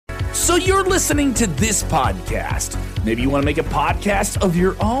So you're listening to this podcast. Maybe you want to make a podcast of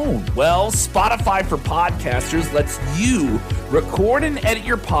your own. Well, Spotify for Podcasters lets you record and edit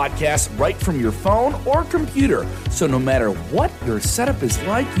your podcast right from your phone or computer. So no matter what your setup is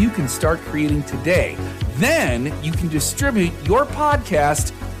like, you can start creating today. Then you can distribute your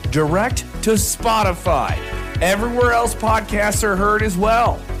podcast direct to Spotify. Everywhere else podcasts are heard as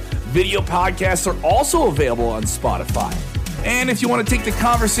well. Video podcasts are also available on Spotify. And if you want to take the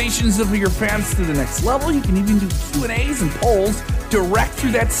conversations of your fans to the next level, you can even do Q&As and polls direct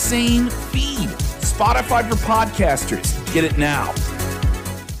through that same feed. Spotify for Podcasters. Get it now.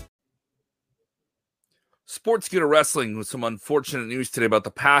 Sportskeeda Wrestling with some unfortunate news today about the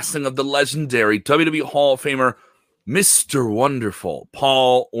passing of the legendary WWE Hall of Famer, Mr. Wonderful,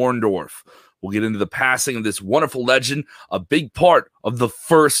 Paul Orndorf. We'll get into the passing of this wonderful legend, a big part of the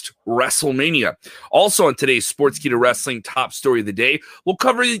first WrestleMania. Also on today's Sportskeeda Wrestling Top Story of the Day, we'll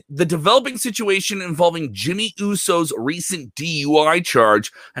cover the developing situation involving Jimmy Uso's recent DUI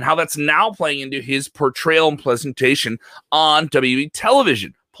charge and how that's now playing into his portrayal and presentation on WWE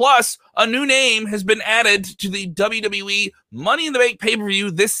television. Plus, a new name has been added to the WWE Money in the Bank pay-per-view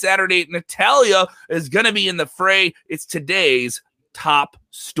this Saturday. Natalya is going to be in the fray. It's today's top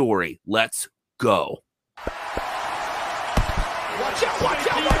story. Let's go. Watch out, watch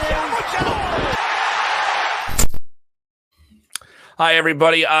out, watch out, watch out. Hi,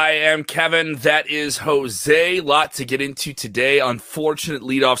 everybody. I am Kevin. That is Jose. Lot to get into today. Unfortunate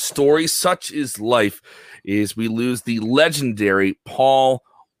leadoff story. Such is life, is we lose the legendary Paul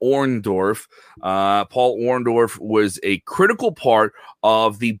Orndorf. Paul Orndorf was a critical part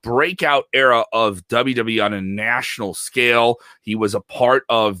of the breakout era of WWE on a national scale. He was a part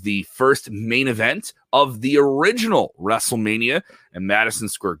of the first main event of the original WrestleMania in Madison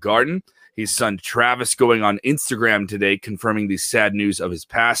Square Garden. His son Travis going on Instagram today confirming the sad news of his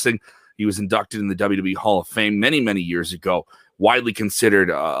passing. He was inducted in the WWE Hall of Fame many, many years ago. Widely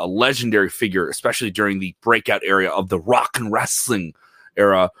considered a legendary figure, especially during the breakout era of the rock and wrestling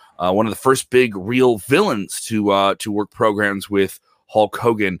era, one of the first big real villains to work programs with Hulk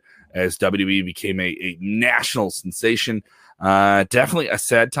Hogan as WWE became a national sensation. Definitely a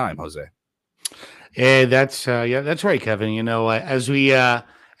sad time, Jose. Yeah, that's right, Kevin. You know, as we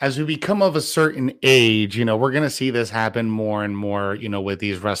become of a certain age, you know, we're going to see this happen more and more, you know, with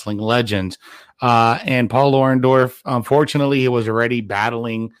these wrestling legends. And Paul Orndorf, unfortunately, he was already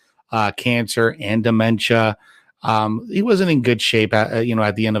battling cancer and dementia. He wasn't in good shape at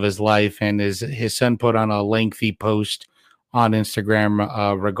the end of his life, and his son put on a lengthy post on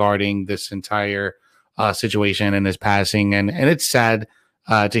Instagram regarding this entire situation and his passing. And it's sad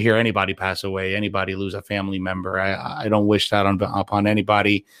to hear anybody pass away, anybody lose a family member. I don't wish that upon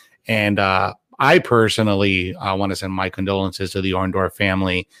anybody. And I personally want to send my condolences to the Orndorf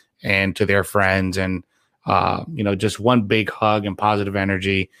family and to their friends, and just one big hug and positive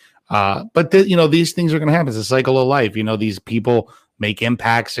energy. But these things are going to happen. It's a cycle of life. You know, these people make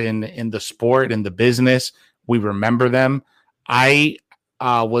impacts in the sport, in the business. We remember them. I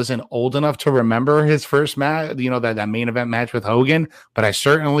wasn't old enough to remember his first match, that main event match with Hogan, but I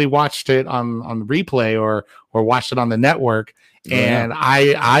certainly watched it on the replay or watched it on the network. And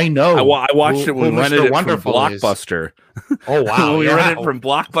I know I watched it when we rented it from Blockbuster. Oh wow! We rented it from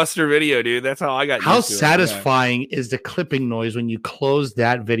Blockbuster Video, dude. That's how I got. How satisfying is the clipping noise when you close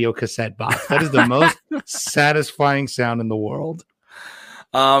that video cassette box? That is the most satisfying sound in the world.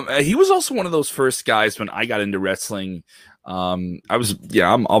 He was also one of those first guys when I got into wrestling. I'm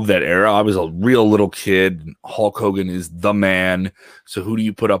of that era. I was a real little kid. Hulk Hogan is the man. So who do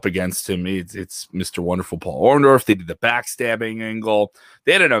you put up against him? It's Mr. Wonderful Paul Orndorf. They did the backstabbing angle.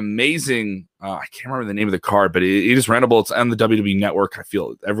 They had an amazing, I can't remember the name of the card, but it is rentable. It's on the WWE Network. I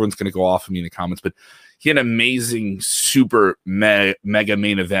feel everyone's going to go off of me in the comments, but he had an amazing super mega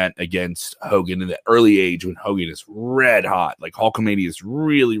main event against Hogan in the early age when Hogan is red hot. Like Hulkamania is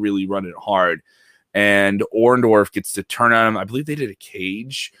really, really running hard. And Orndorf gets to turn on him. I believe they did a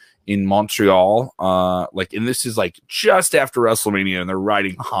cage in Montreal. And this is like just after WrestleMania, and they're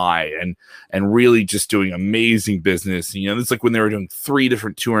riding high and really just doing amazing business. And, it's like when they were doing 3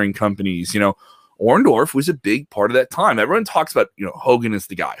 different touring companies. Orndorf was a big part of that time. Everyone talks about, Hogan is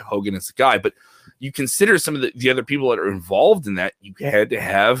the guy, but you consider some of the other people that are involved in that, you had to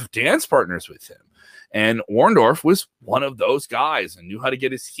have dance partners with him. And Orndorf was one of those guys and knew how to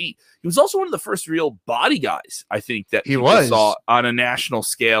get his heat. He was also one of the first real body guys, I think, that he saw on a national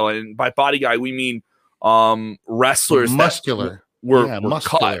scale. And by body guy, we mean wrestlers muscular. Were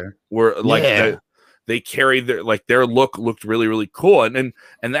muscular. They carried their look looked really, really cool. And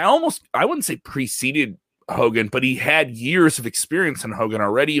that almost, I wouldn't say preceded Hogan, but he had years of experience on Hogan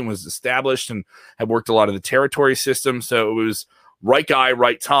already and was established and had worked a lot of the territory system. So it was right guy,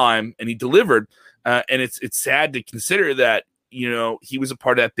 right time, and he delivered. And it's sad to consider that, he was a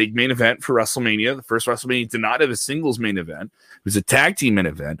part of that big main event for WrestleMania. The first WrestleMania did not have a singles main event. It was a tag team main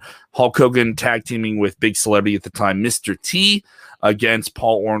event. Hulk Hogan tag teaming with big celebrity at the time, Mr. T, against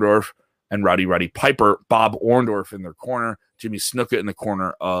Paul Orndorf and Rowdy Roddy Piper. Bob Orndorf in their corner, Jimmy Snuka in the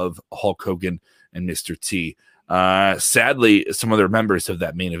corner of Hulk Hogan and Mr. T. Sadly, some other members of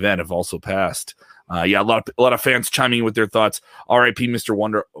that main event have also passed. A lot of fans chiming in with their thoughts. R.I.P. Mr.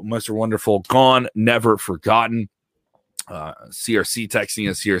 Wonderful, gone, never forgotten. CRC texting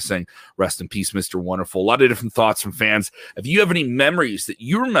us here saying, rest in peace, Mr. Wonderful. A lot of different thoughts from fans. If you have any memories that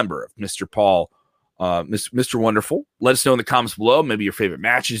you remember of Mr. Paul, Mr. Wonderful, let us know in the comments below. Maybe your favorite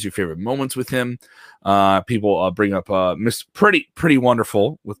matches, your favorite moments with him. People bring up Mr. Pretty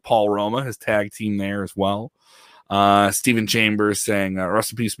Wonderful with Paul Roma, his tag team there as well. Stephen Chambers saying,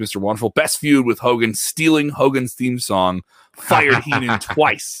 rest in peace, Mr. Wonderful. Best feud with Hogan, stealing Hogan's theme song. Fired Heenan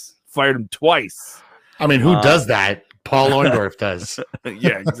twice. Fired him twice. I mean, who does that? Paul Orndorf does.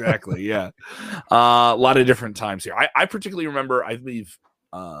 Yeah, exactly. Yeah. A lot of different times here. I particularly remember, I believe,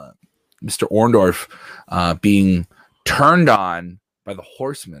 Mr. Orndorf being turned on by the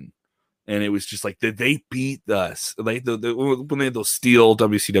Horsemen. And it was just like, they beat us. Like when they had those steel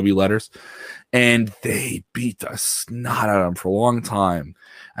WCW letters, and they beat the snot out of them for a long time.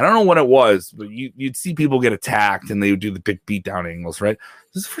 I don't know what it was, but you'd see people get attacked and they would do the big beatdown angles, right?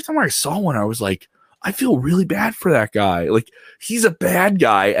 This is the first time I saw one. I was like, I feel really bad for that guy. Like, he's a bad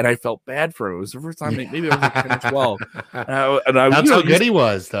guy, and I felt bad for him. It was the first time, maybe I was like 10 or 12. That's how good he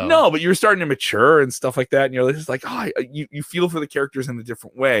was, though. No, but you're starting to mature and stuff like that, and you're just like, you feel for the characters in a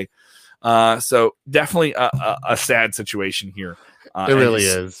different way. So definitely a sad situation here. It really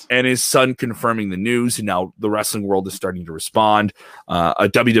is. And his son confirming the news, and now the wrestling world is starting to respond. A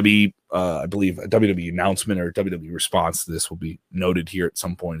WWE, I believe, a WWE announcement or a WWE response to this will be noted here at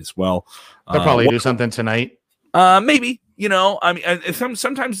some point as well. They'll probably do something tonight. Maybe, I mean,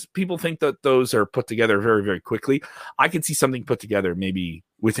 sometimes people think that those are put together very, very quickly. I could see something put together maybe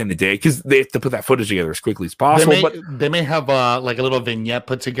within a day, because they have to put that footage together as quickly as possible. They may have like a little vignette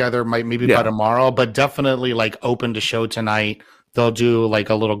put together, maybe by tomorrow, but definitely like open to show tonight. They'll do like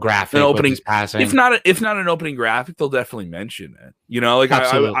a little graphic, an opening passing. If not an opening graphic, they'll definitely mention it. Like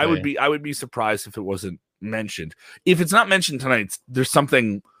I would be surprised if it wasn't mentioned. If it's not mentioned tonight, there's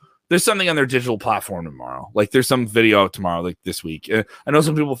something on their digital platform tomorrow. Like there's some video tomorrow, like this week. I know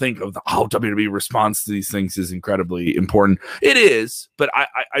some people think of WWE response to these things is incredibly important. It is, but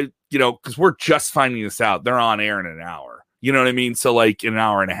I because we're just finding this out. They're on air in an hour. You know what I mean? So like in an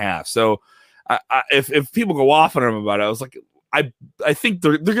hour and a half. So if people go off on them about it, I was like, I think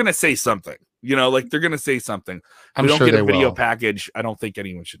they're gonna say something. Like they're gonna say something. I'm we don't sure get a they video will. package. I don't think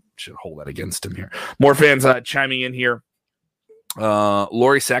anyone should hold that against him here. More fans chiming in here.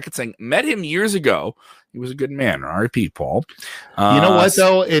 Lori Sackett saying, met him years ago. He was a good man. R.I.P. Paul. You know what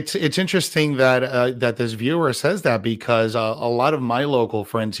though? It's interesting that this viewer says that, because a lot of my local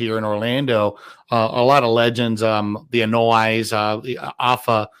friends here in Orlando, a lot of legends, the Anois,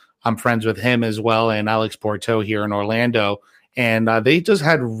 Alpha, I'm friends with him as well, and Alex Porto here in Orlando. And they just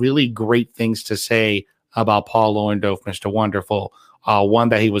had really great things to say about Paul Orndorf, Mr. Wonderful. One,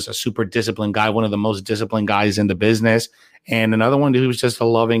 that he was a super disciplined guy, one of the most disciplined guys in the business. And another one who was just a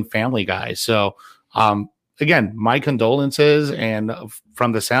loving family guy. So, again, my condolences. And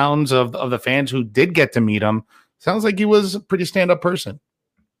from the sounds of the fans who did get to meet him, sounds like he was a pretty stand-up person.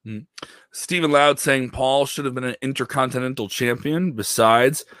 Stephen Loud saying Paul should have been an intercontinental champion.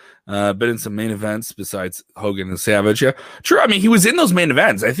 Besides, been in some main events besides Hogan and Savage. Yeah, true. I mean, he was in those main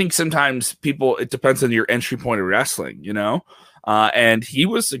events. I think sometimes it depends on your entry point of wrestling, and he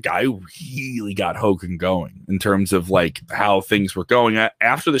was a guy who really got Hogan going in terms of like how things were going.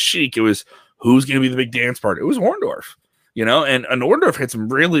 After the Sheik, it was who's going to be the big dance partner. It was Orndorf, and Orndorf had some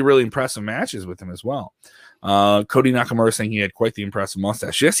really, really impressive matches with him as well. Cody Nakamura saying he had quite the impressive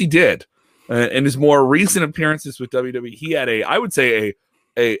mustache. Yes, he did. In his more recent appearances with WWE, he had I would say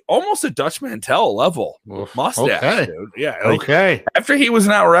a almost a Dutch Mantel level mustache. Okay. Dude. Yeah. Okay. After he was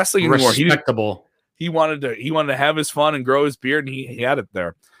not wrestling anymore, respectable. He wanted to have his fun and grow his beard, and he had it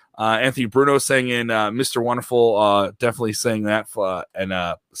there. Anthony Bruno saying in Mr. Wonderful, definitely saying that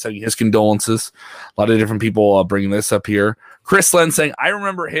and sending his condolences. A lot of different people bringing this up here. Chris Len saying, I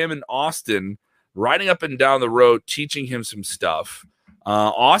remember him in Austin riding up and down the road, teaching him some stuff.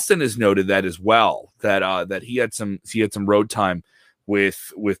 Austin has noted that as well, that he had some road time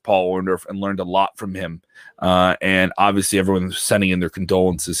with Paul Orndorf and learned a lot from him. And obviously everyone's sending in their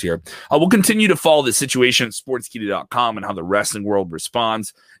condolences here. We'll continue to follow the situation at sportskeeda.com and how the wrestling world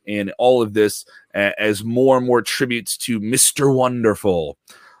responds and all of this as more and more tributes to Mr. Wonderful.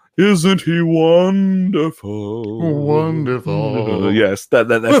 Isn't he wonderful? Wonderful. Yes, that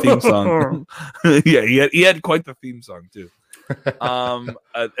theme song. Yeah, he had quite the theme song too.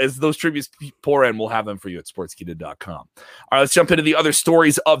 As those tributes pour in, we'll have them for you at sportskeeda.com. All right, let's jump into the other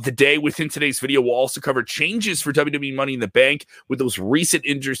stories of the day. Within today's video, we'll also cover changes for WWE Money in the Bank with those recent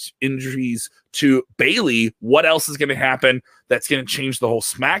injuries to Bayley. What else is going to happen that's going to change the whole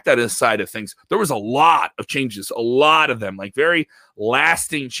SmackDown side of things? There was a lot of changes, a lot of them, like very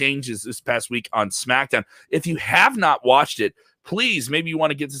lasting changes this past week on SmackDown. If you have not watched it, please, maybe you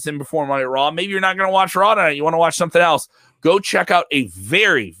want to get this in before Monday Raw. Maybe you're not going to watch Raw tonight. You want to watch something else. Go check out a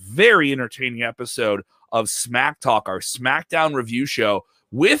very, very entertaining episode of Smack Talk, our SmackDown review show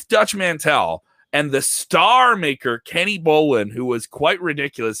with Dutch Mantel and the star maker, Kenny Bolin, who was quite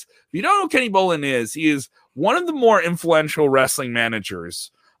ridiculous. If you don't know who Kenny Bolin is, he is one of the more influential wrestling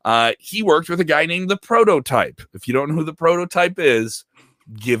managers. He worked with a guy named The Prototype. If you don't know who The Prototype is,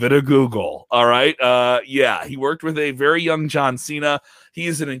 give it a Google. All right. Yeah, he worked with a very young John Cena. He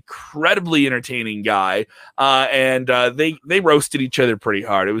is an incredibly entertaining guy. And they roasted each other pretty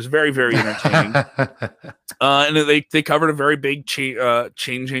hard. It was very, very entertaining. And they covered a very big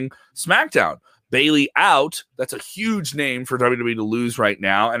changing SmackDown. Bayley out. That's a huge name for WWE to lose right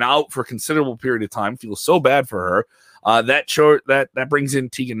now, and out for a considerable period of time. Feels so bad for her. That brings in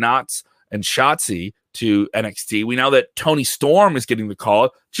Tegan Knox and Shotzi to NXT. We know that Toni Storm is getting the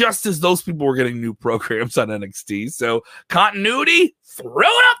call, just as those people were getting new programs on NXT. So throw it out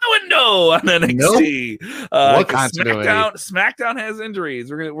the window on NXT. Nope. What continuity? SmackDown has injuries.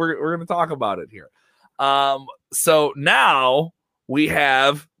 We're gonna talk about it here. So now we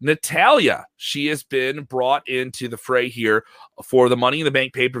have Natalya. She has been brought into the fray here for the Money in the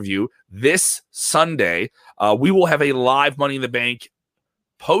Bank pay-per-view this Sunday. We will have a live Money in the Bank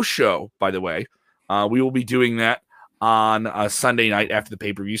post-show, by the way. We will be doing that on a Sunday night after the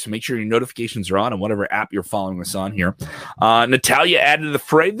pay-per-view, so make sure your notifications are on whatever app you're following us on here. Natalya added to the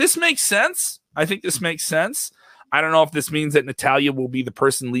fray. This makes sense. I think this makes sense. I don't know if this means that Natalya will be the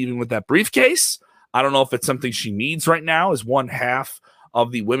person leaving with that briefcase. I don't know if it's something she needs right now as one half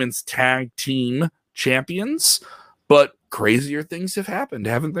of the women's tag team champions, but crazier things have happened,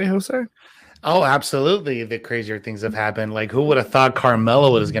 haven't they, Jose? Oh, absolutely. The crazier things have happened. Like, who would have thought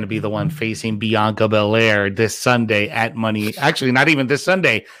Carmella was going to be the one facing Bianca Belair this Sunday at Money? Actually, not even this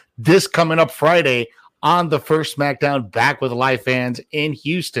Sunday. This coming up Friday on the first SmackDown, back with live fans in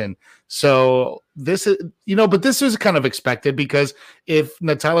Houston. So this is, but this was kind of expected, because if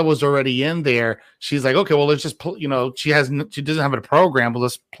Natalya was already in there, she's like, okay, well, let's just, she doesn't have a program, but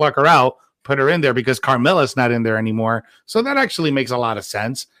let's pluck her out, put her in there, because Carmella's not in there anymore. So that actually makes a lot of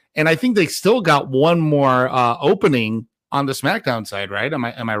sense. And I think they still got one more opening on the SmackDown side, right? Am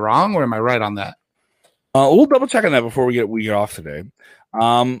I wrong, or am I right on that? We'll double check on that before we get off today.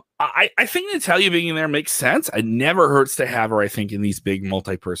 I think Natalya being in there makes sense. It never hurts to have her, I think, in these big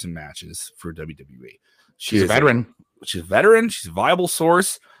multi-person matches for WWE. She's a veteran. She's a veteran. She's a viable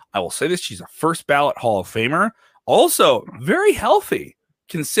source. I will say this. She's a first ballot Hall of Famer. Also, very healthy,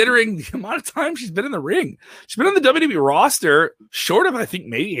 considering the amount of time she's been in the ring. She's been on the WWE roster, short of, I think,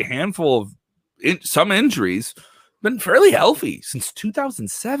 maybe a handful of some injuries, been fairly healthy since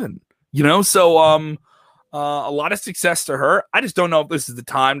 2007. So a lot of success to her. I just don't know if this is the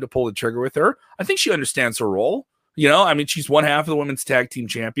time to pull the trigger with her. I think she understands her role. She's one half of the women's tag team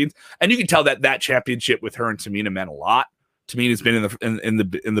champions, and you can tell that championship with her and Tamina meant a lot. Tamina's been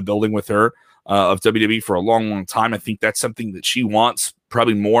in the building with her of WWE for a long, long time. I think that's something that she wants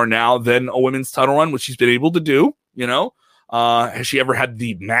probably more now than a women's title run, which she's been able to do. Has she ever had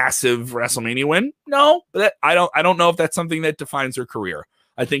the massive WrestleMania win? No, but I don't know if that's something that defines her career.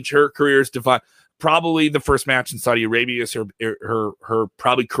 I think her career is defined. Probably the first match in Saudi Arabia is her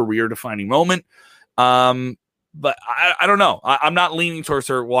probably career defining moment. But I don't know. I'm not leaning towards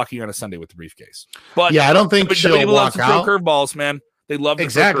her walking on a Sunday with the briefcase. But yeah, I don't think she'll walk out. Curveballs, man. They love the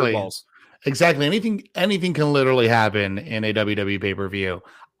curveballs. Exactly. Anything can literally happen in a WWE pay-per-view.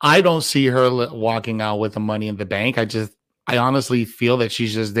 I don't see her walking out with the Money in the Bank. I honestly feel that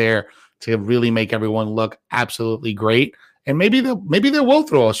she's just there to really make everyone look absolutely great. And maybe they will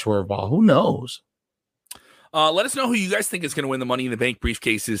throw a swerve ball. Who knows? Let us know who you guys think is going to win the Money in the Bank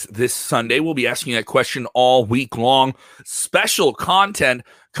briefcases this Sunday. We'll be asking that question all week long. Special content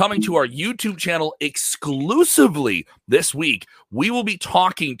coming to our YouTube channel exclusively this week. We will be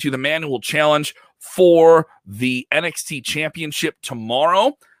talking to the man who will challenge for the NXT Championship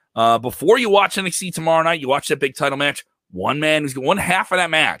tomorrow. Before you watch NXT tomorrow night, you watch that big title match. One half of that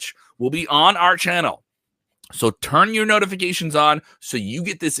match will be on our channel. So turn your notifications on so you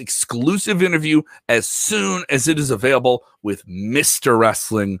get this exclusive interview as soon as it is available with Mr.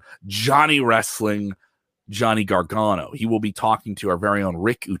 Wrestling, Johnny Gargano. He will be talking to our very own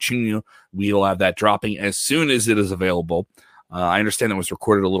Rick Ucchino. We'll have that dropping as soon as it is available. I understand it was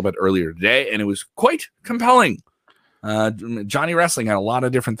recorded a little bit earlier today, and it was quite compelling. Johnny Wrestling had a lot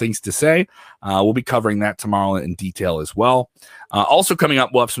of different things to say. We'll be covering that tomorrow in detail as well. Also coming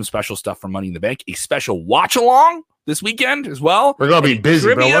up, we'll have some special stuff from Money in the Bank, a special watch along this weekend as well. We're going to be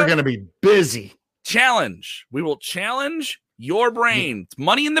busy, bro. We're going to be busy. Challenge. We will challenge your brain. It's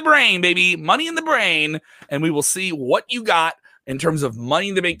Money in the Brain, baby. Money in the Brain. And we will see what you got in terms of Money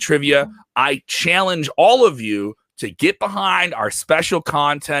in the Bank trivia. I challenge all of you to get behind our special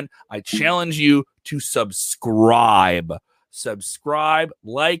content. I challenge you to subscribe, subscribe,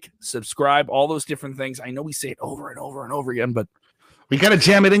 all those different things. I know we say it over and over and over again, but we got to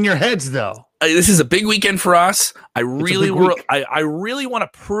jam it in your heads, though. This is a big weekend for us. I really want to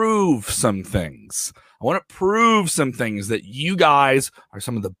prove some things. I want to prove some things that you guys are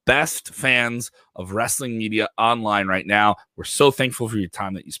some of the best fans of wrestling media online right now. We're so thankful for your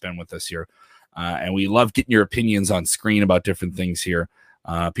time that you spend with us here. And we love getting your opinions on screen about different things here.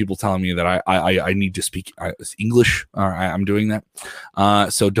 People telling me that I need to speak English. I'm doing that.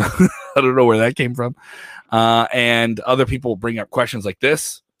 So I don't know where that came from. And other people bring up questions like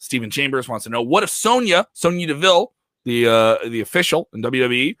this. Stephen Chambers wants to know, what if Sonya Deville, the official in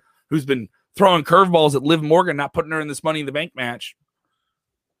WWE, who's been throwing curveballs at Liv Morgan, not putting her in this Money in the Bank match.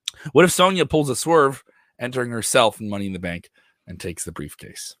 What if Sonya pulls a swerve, entering herself in Money in the Bank and takes the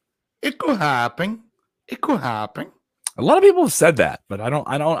briefcase? It could happen. A lot of people have said that, but I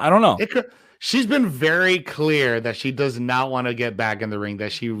don't know. She's been very clear that she does not want to get back in the ring,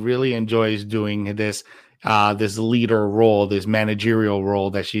 that she really enjoys doing this leader role, this managerial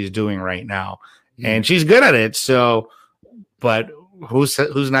role that she's doing right now. And she's good at it. So, but who's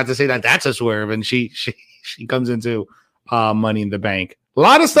not to say that that's a swerve? And she comes into Money in the Bank. A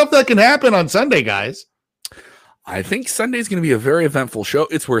lot of stuff that can happen on Sunday, guys. I think Sunday is going to be a very eventful show.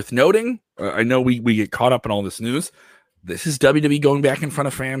 It's worth noting. I know we get caught up in all this news. This is WWE going back in front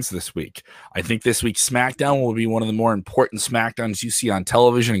of fans this week. I think this week's SmackDown will be one of the more important SmackDowns you see on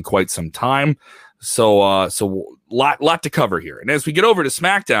television in quite some time. So lot to cover here. And as we get over to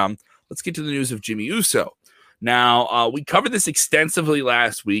SmackDown, let's get to the news of Jimmy Uso. Now, we covered this extensively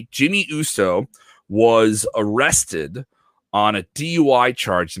last week. Jimmy Uso was arrested on a DUI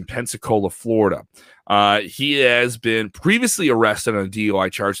charge in Pensacola, Florida. He has been previously arrested on a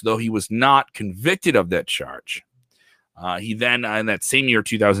DUI charge, though he was not convicted of that charge. He then, in that same year,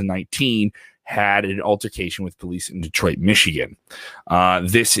 2019, had an altercation with police in Detroit, Michigan.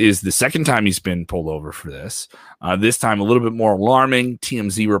 This is the second time he's been pulled over for this. This time a little bit more alarming.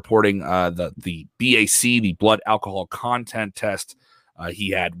 TMZ reporting the BAC, the blood alcohol content test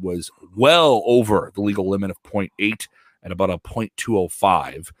he had was well over the legal limit of 0.8 at about a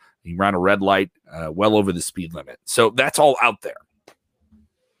 0.205. He ran a red light well over the speed limit. So that's all out there.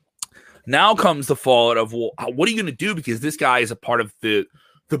 Now comes the fallout of, well, what are you going to do? Because this guy is a part of the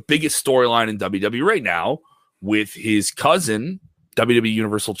biggest storyline in WWE right now with his cousin, WWE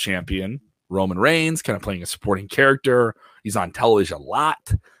Universal Champion, Roman Reigns, kind of playing a supporting character. He's on television a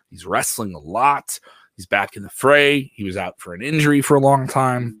lot. He's wrestling a lot. He's back in the fray. He was out for an injury for a long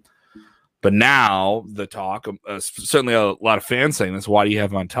time. But now the talk, certainly a lot of fans saying this, why do you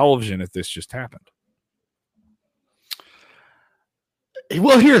have him on television if this just happened?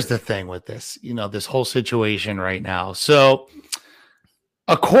 Well, here's the thing with this, this whole situation right now. So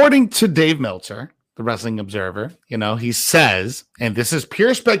according to Dave Meltzer, the Wrestling Observer, he says, and this is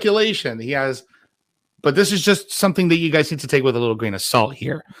pure speculation, but this is just something that you guys need to take with a little grain of salt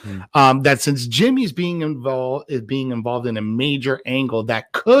here. That since Jimmy's being involved in a major angle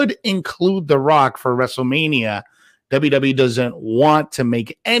that could include The Rock for WrestleMania, WWE doesn't want to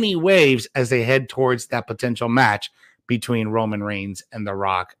make any waves as they head towards that potential match between Roman Reigns and The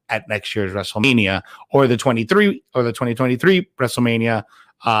Rock at next year's WrestleMania or the 2023 WrestleMania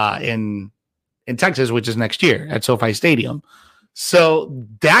in Texas, which is next year at SoFi Stadium. So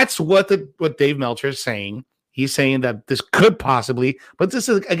that's what Dave Meltzer is saying. He's saying that this could possibly, but this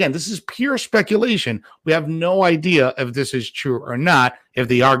is pure speculation. We have no idea if this is true or not, if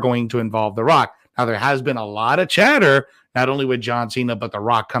they are going to involve The Rock. Now, there has been a lot of chatter, not only with John Cena, but The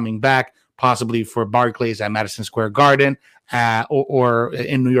Rock coming back, possibly for Barclays at Madison Square Garden or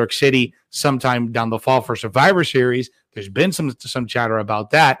in New York City sometime down the fall for Survivor Series. There's been some chatter about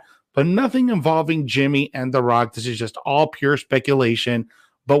that, but nothing involving Jimmy and The Rock. This is just all pure speculation,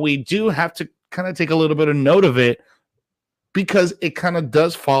 but we do have to kind of take a little bit of note of it because it kind of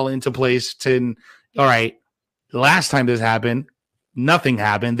does fall into place all right, last time this happened, nothing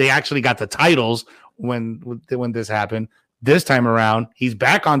happened. They actually got the titles when this happened. This time around, he's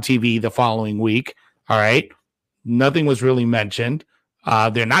back on TV the following week. All right. Nothing was really mentioned.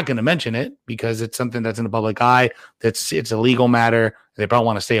 They're not going to mention it because it's something that's in the public eye. It's a legal matter. They probably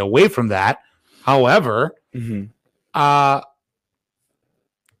want to stay away from that. However, I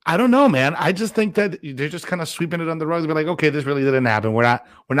don't know, man. I just think that they're just kind of sweeping it on the rug. They're like, okay, this really didn't happen. We're not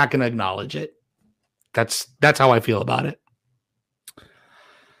going to acknowledge it. That's how I feel about it.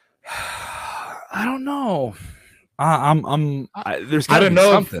 I don't know. There's I don't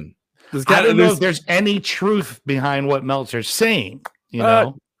know something. I don't know if there's any truth behind what Meltzer's saying. You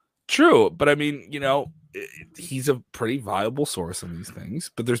know, true, but I mean, he's a pretty viable source on these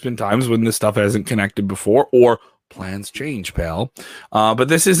things. But there's been times when this stuff hasn't connected before, or plans change, pal. But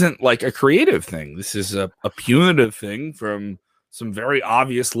this isn't like a creative thing. This is a punitive thing from some very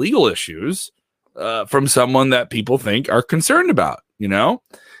obvious legal issues from someone that people think are concerned about,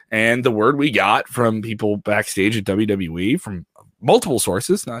 And the word we got from people backstage at WWE, from multiple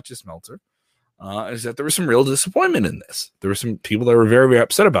sources, not just Meltzer, is that there was some real disappointment in this. There were some people that were very, very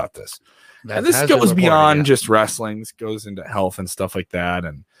upset about this. And this goes beyond just wrestling. This goes into health and stuff like that,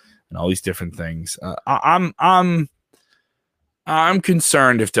 and all these different things. I'm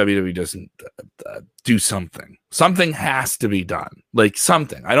concerned if WWE doesn't do something. Something has to be done. Like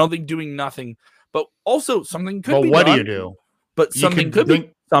something. I don't think doing nothing, but also something could be done. But what do you do? But something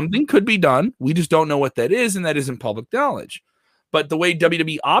could be done. We just don't know what that is, and that isn't public knowledge. But the way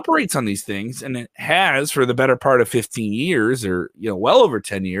WWE operates on these things, and it has for the better part of 15 years or well over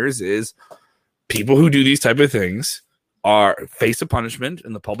 10 years, is people who do these type of things are face a punishment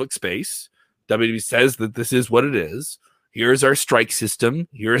in the public space. WWE says that this is what it is. Here's our strike system.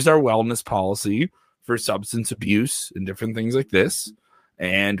 Here's our wellness policy for substance abuse and different things like this.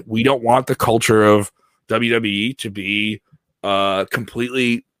 And we don't want the culture of WWE to be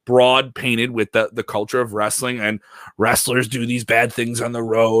completely broad painted with the culture of wrestling, and wrestlers do these bad things on the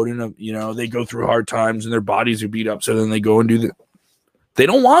road, and they go through hard times and their bodies are beat up, so then they go and do that. They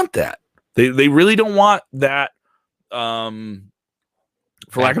don't want that. They really don't want that.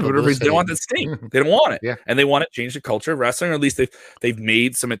 For lack of a better phrase, they don't want that stink. They don't want it. And they want to change the culture of wrestling, or at least they've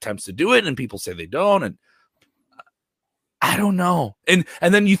made some attempts to do it, and people say they don't. And I don't know. And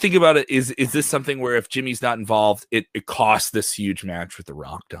then you think about it, is this something where if Jimmy's not involved, it costs this huge match with The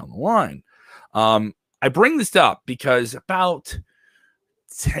Rock down the line? I bring this up because about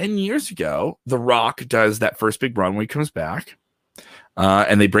 10 years ago, The Rock does that first big run when he comes back.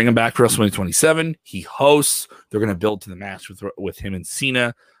 And they bring him back for WrestleMania 27. He hosts. They're going to build to the match with him and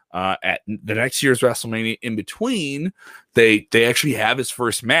Cena at the next year's WrestleMania. In between, they actually have his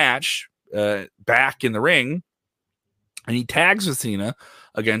first match back in the ring, and he tags with Cena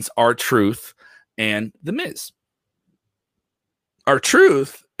against R-Truth and The Miz.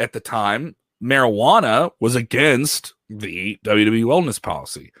 R-Truth, at the time, marijuana was against the WWE wellness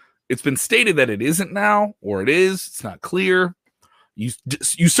policy. It's been stated that it isn't now, or it is. It's not clear. You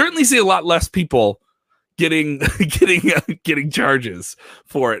certainly see a lot less people getting charges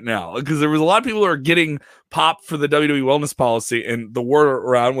for it now, because there was a lot of people who are getting popped for the WWE wellness policy, and the word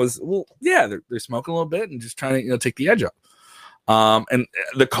around was, well, yeah, they're smoking a little bit and just trying to take the edge up. And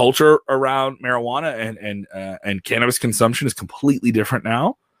the culture around marijuana and cannabis consumption is completely different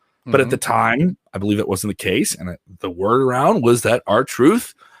now. But at the time, I believe it wasn't the case, and the word around was that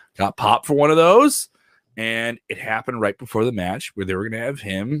R-Truth got popped for one of those. And it happened right before the match where they were going to have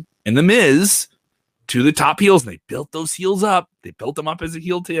him and The Miz to the top heels. And they built those heels up. They built them up as a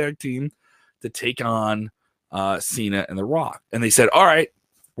heel tag team to take on Cena and The Rock. And they said, all right,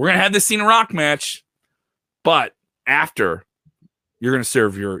 we're going to have this Cena Rock match, but after you're going to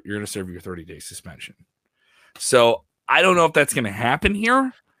serve your 30-day suspension. So I don't know if that's going to happen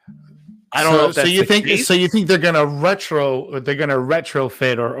here. I don't know if that's the case. So you think they're gonna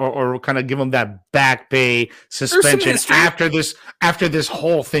retrofit or kind of give them that back pay suspension after this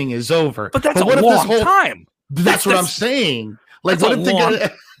whole thing is over? But that's a long time. That's what I'm saying. Like, what if they're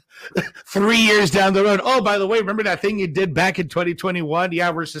gonna 3 years down the road? Oh, by the way, remember that thing you did back in 2021?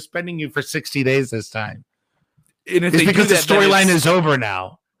 Yeah, we're suspending you for 60 days this time. And if it's because the storyline is over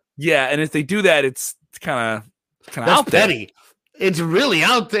now. Yeah, and if they do that, it's kind of out petty. there. It's really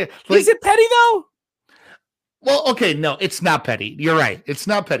out there. Is it petty though? Well, okay, no, it's not petty. You're right. It's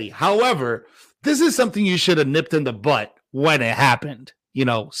not petty. However, this is something you should have nipped in the butt when it happened.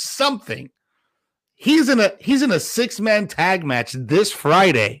 Something. He's in a 6-man tag match this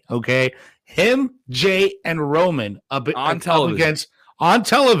Friday. Okay, him, Jay, and Roman up on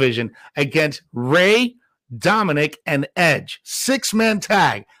television against Ray, Dominic, and Edge. 6-man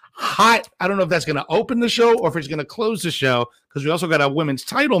tag. Hot. I don't know if that's going to open the show or if it's going to close the show because we also got a women's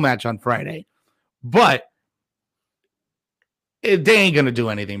title match on Friday. But they ain't going to do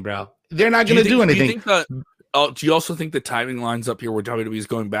anything, bro. They're not going to do anything. Do you also think the timing lines up here where WWE is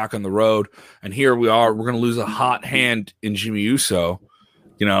going back on the road, and here we are, we're going to lose a hot hand in Jimmy Uso.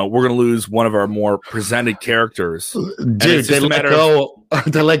 We're going to lose one of our more presented characters. Dude, they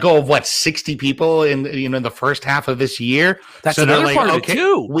let go of what, 60 people in the first half of this year. That's another part of it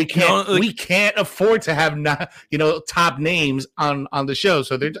too. We can't afford to have top names on the show,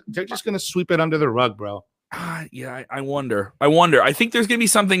 so they're just going to sweep it under the rug, bro. Yeah, I wonder. I think there's going to be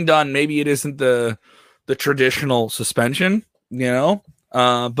something done. Maybe it isn't the traditional suspension,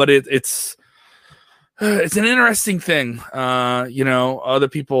 but it's an interesting thing. Other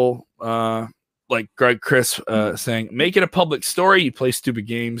people like Chris saying, make it a public story. You play stupid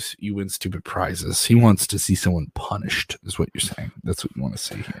games, you win stupid prizes. He wants to see someone punished, is what you're saying. That's what you want to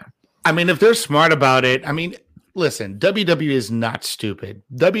see here. I mean, if they're smart about it, listen, WWE is not stupid.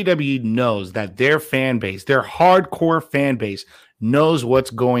 WWE knows that their fan base, their hardcore fan base, knows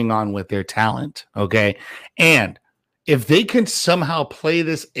what's going on with their talent, okay? And if they can somehow play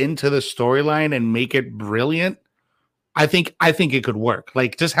this into the storyline and make it brilliant, I think it could work.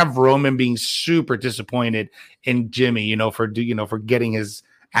 Like, just have Roman being super disappointed in Jimmy, for getting his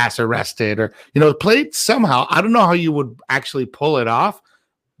ass arrested, or play it somehow. I don't know how you would actually pull it off,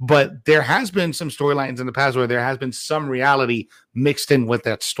 but there has been some storylines in the past where there has been some reality mixed in with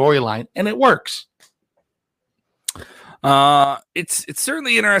that storyline, and it works. It's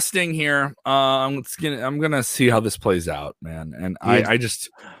certainly interesting here. I'm gonna see how this plays out, man. And I'm just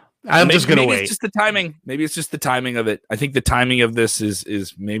gonna wait. It's just the timing. Maybe it's just the timing of it. I think the timing of this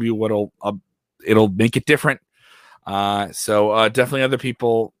is maybe what'll it'll make it different. So definitely other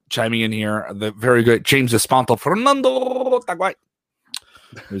people chiming in here. The very good James Espanto Fernando Taguay.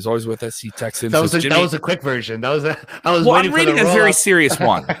 He's always with us. He texts in. That was a quick version. I'm reading a very serious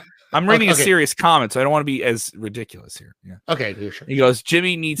one. I'm reading a serious comment, so I don't want to be as ridiculous here. Yeah. Okay, sure. He goes,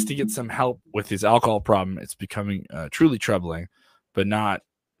 Jimmy needs to get some help with his alcohol problem. It's becoming truly troubling, but not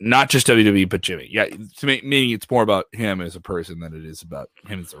just WWE, but Jimmy. Yeah, to me, it's more about him as a person than it is about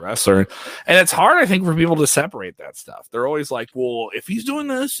him as a wrestler. And it's hard, I think, for people to separate that stuff. They're always like, well, if he's doing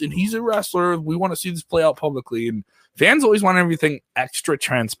this and he's a wrestler, we want to see this play out publicly. And fans always want everything extra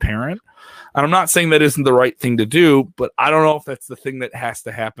transparent. And I'm not saying that isn't the right thing to do, but I don't know if that's the thing that has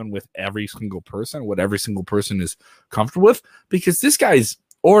to happen with every single person, what every single person is comfortable with, because this guy's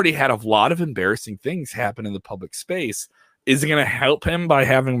already had a lot of embarrassing things happen in the public space. Is it going to help him by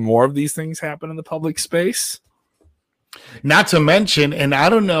having more of these things happen in the public space? Not to mention, and I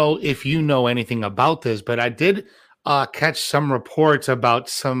don't know if you know anything about this, but I did catch some reports about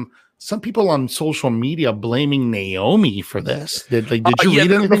some people on social media blaming Naomi for this. Did you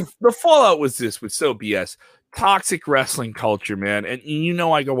read anything? The fallout was so BS. Toxic wrestling culture, man. And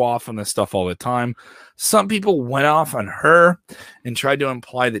I go off on this stuff all the time. Some people went off on her and tried to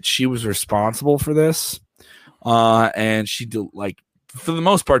imply that she was responsible for this. And she for the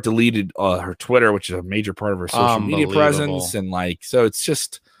most part deleted her Twitter, which is a major part of her social media presence. And so it's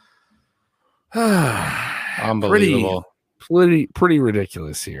just unbelievable. Pretty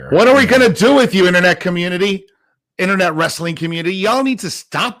ridiculous here. What are we going to do with you, internet wrestling community? Y'all need to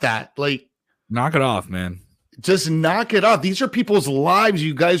stop that. Knock it off, man. Just knock it off. These are people's lives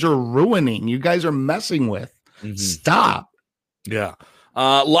you guys are ruining. You guys are messing with. Mm-hmm. Stop. Yeah.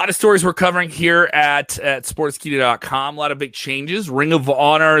 A lot of stories we're covering here at Sportskeeda.com. A lot of big changes. Ring of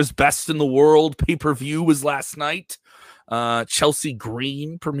Honor's Best in the World pay-per-view was last night. Chelsea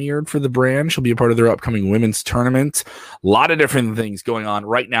Green premiered for the brand. She'll be a part of their upcoming women's tournament. A lot of different things going on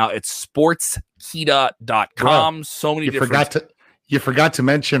right now at Sportskeeda.com. Bro, so many you forgot to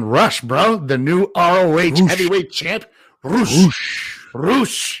mention Rush, bro. The new ROH heavyweight champ.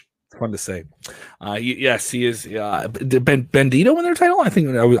 Rush. Fun to say. Yes, he is. Bandito in their title. I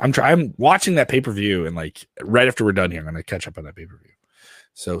think I'm watching that pay-per-view, and right after we're done here, I'm going to catch up on that pay-per-view.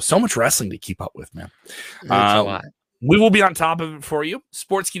 So much wrestling to keep up with, man. It's a lot. We will be on top of it for you.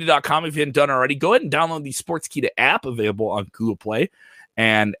 Sportskeeda.com. If you haven't done already, go ahead and download the Sportskeeda app, available on Google Play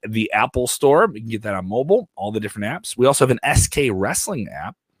and the Apple Store. You can get that on mobile, all the different apps. We also have an SK Wrestling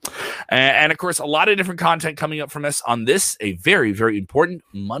app. And of course, a lot of different content coming up from us on this, a very, very important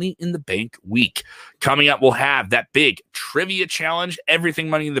Money in the Bank week. Coming up, we'll have that big trivia challenge, everything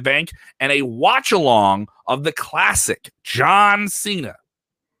Money in the Bank, and a watch along of the classic John Cena,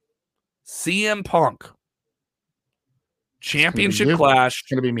 CM Punk championship clash. It's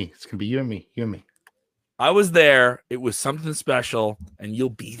going to be me. It's going to be you and me. You and me. I was there. It was something special, and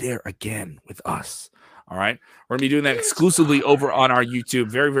you'll be there again with us. All right. We're going to be doing that exclusively over on our YouTube.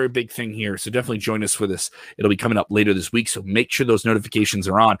 Very, very big thing here. So definitely join us for this. It'll be coming up later this week. So make sure those notifications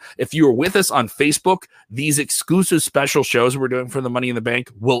are on. If you are with us on Facebook, these exclusive special shows we're doing for the Money in the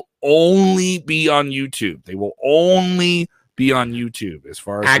Bank will only be on YouTube. They will only be on YouTube as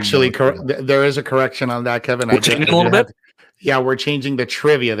far as actually there is a correction on that, Kevin. We're changing a little bit. Yeah, we're changing the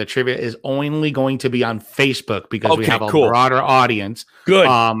trivia. The trivia is only going to be on Facebook because we have a broader audience. Good.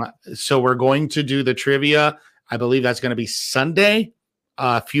 So we're going to do the trivia. I believe that's going to be Sunday,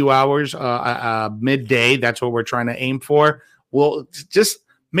 a few hours, midday. That's what we're trying to aim for. We'll just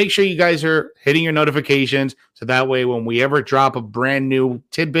make sure you guys are hitting your notifications so that way when we ever drop a brand new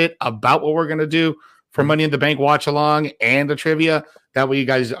tidbit about what we're going to do for Money in the Bank watch along and the trivia, that way you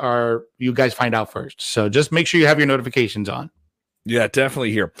guys find out first. So just make sure you have your notifications on. Yeah,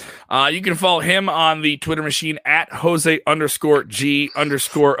 definitely here. You can follow him on the Twitter machine at Jose_G_official.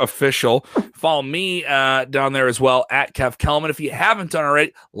 Follow me down there as well at Kev Kelman. If you haven't done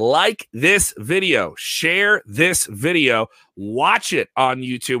already, like this video, share this video, watch it on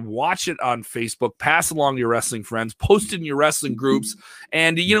YouTube, watch it on Facebook, pass along to your wrestling friends, post it in your wrestling groups.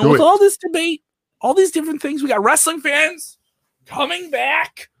 And, with all this debate, all these different things, we got wrestling fans coming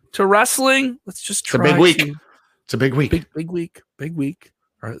back to wrestling. Let's just try. It's a big week. It's a big week. Big week.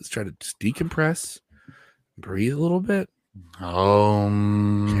 All right, let's try to just decompress, breathe a little bit. Okay. All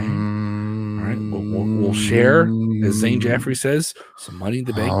right, we'll share, as Zane Jaffrey says, some Money in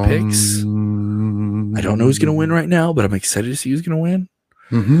the Bank picks. I don't know who's going to win right now, but I'm excited to see who's going to win.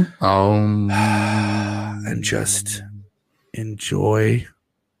 Mm-hmm. And just enjoy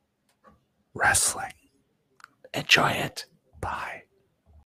wrestling. Enjoy it. Bye.